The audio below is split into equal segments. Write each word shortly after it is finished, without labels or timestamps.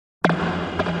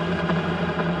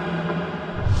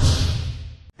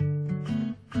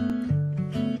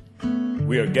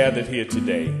We are gathered here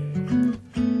today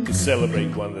to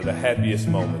celebrate one of the happiest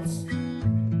moments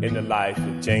in the life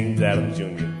of James Adams Jr.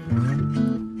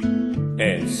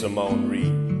 and Simone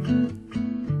Reed.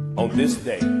 On this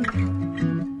day,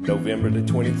 November the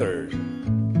 23rd,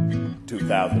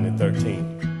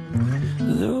 2013.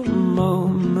 The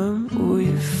moment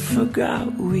we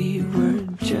forgot we were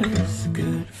just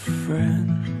good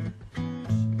friends,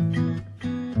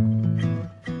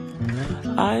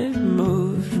 I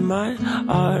moved my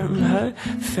arm, her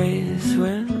face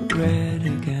went red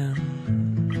again.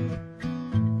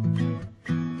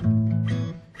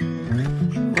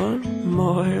 One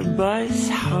more bus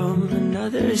home,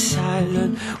 another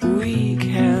silent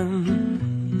weekend.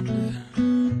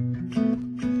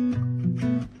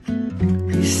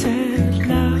 You said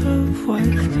love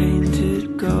was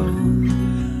painted gold,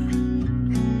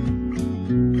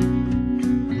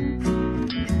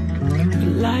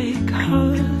 like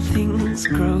how things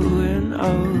growing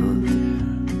old.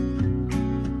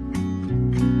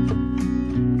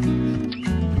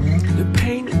 The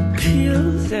paint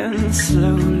peels and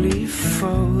slowly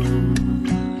folds.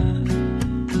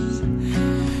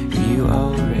 You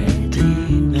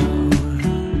already know.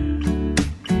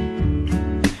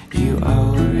 You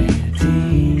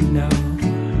already know.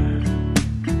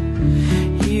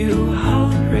 You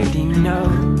already know.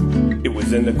 It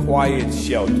was in the quiet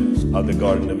shelters of the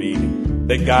Garden of Eden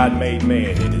that God made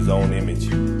man in his own image.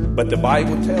 But the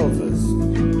Bible tells us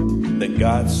that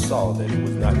God saw that it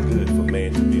was not good for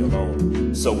man to be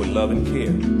alone. So with love and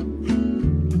care,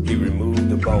 he removed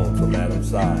the bone from Adam's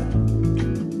side,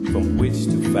 from which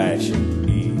to fashion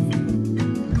Eve.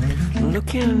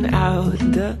 Looking out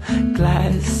the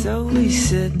glass, so we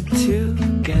sit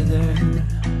together.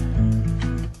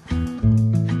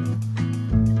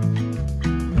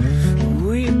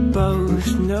 We both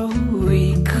know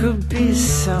we could be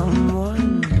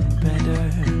someone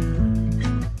better,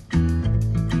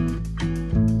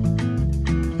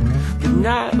 but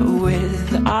not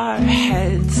with our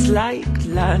heads like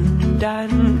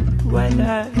London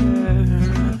weather.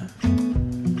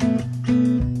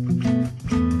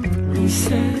 We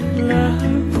said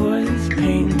love was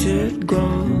painted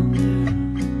gold,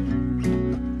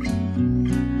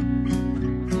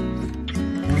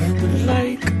 but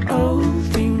like old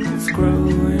things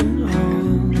growing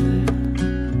old.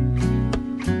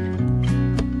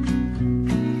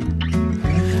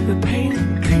 The paint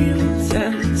peels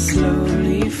and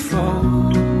slowly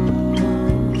folds.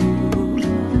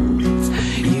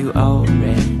 You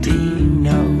already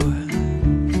know.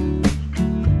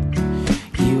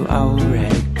 You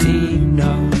already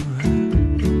know.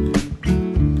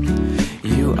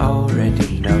 You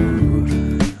already know.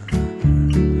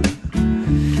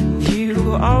 You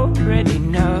already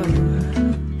know.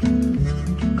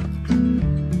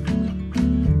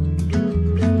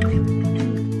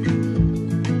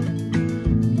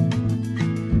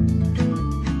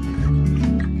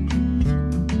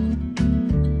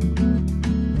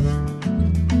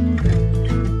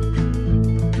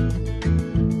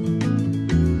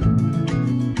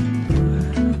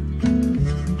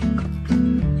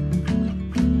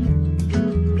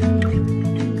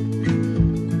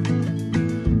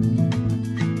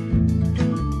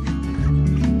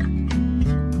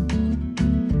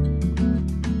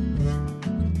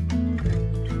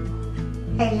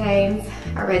 Hey James,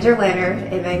 I read your letter.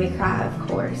 It made me cry, of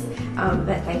course,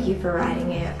 but thank you for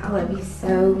writing it. I love you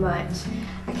so much.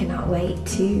 I cannot wait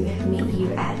to meet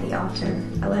you at the altar.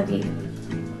 I love you.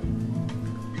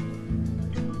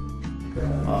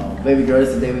 Baby girl, this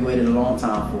is the day we waited a long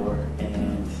time for,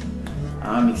 and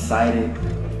I'm excited.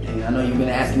 And I know you've been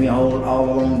asking me all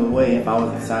along the way if I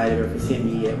was excited or if it's hit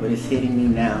me yet, but it's hitting me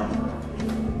now.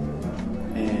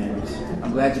 And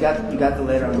I'm glad you got the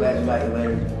letter. I'm glad you liked the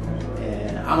letter.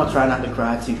 I'm gonna try not to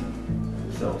cry too,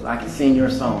 so I can sing your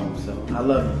song. So I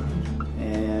love you,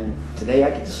 and today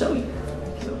I get to show you.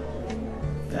 So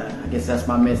I guess that's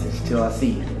my message till I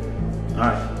see you. All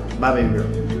right, bye, baby girl.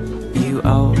 You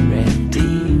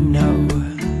already know.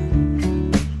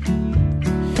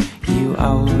 You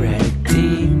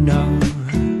already know.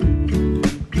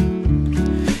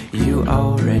 You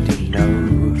already know.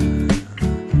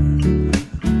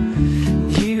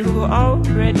 You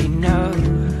already know.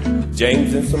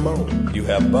 James and Simone, you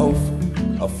have both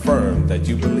affirmed that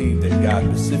you believe that God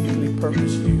specifically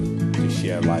purposed you to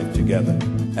share life together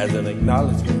as an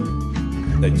acknowledgement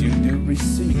that you do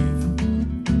receive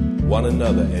one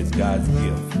another as God's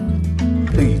gift.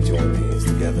 Please join hands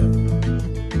together.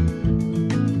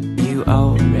 You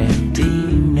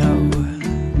already know.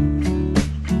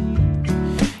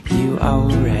 You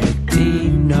already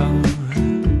know.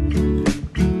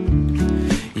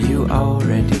 You already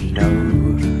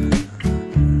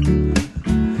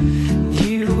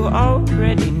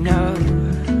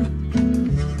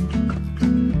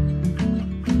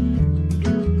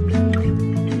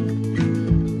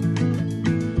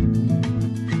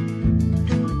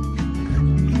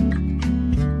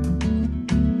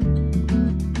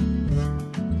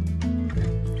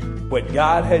What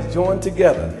God has joined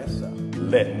together,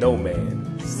 let no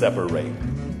man separate.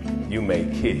 You may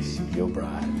kiss your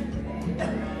bride.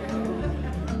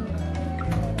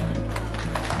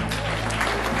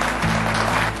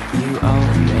 You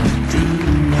already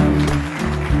know.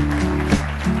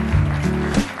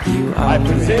 You I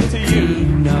present to you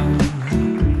know.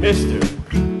 Mr.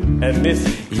 and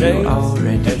Mrs.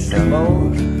 James and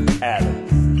Simone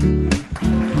Adams.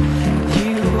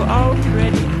 You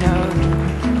already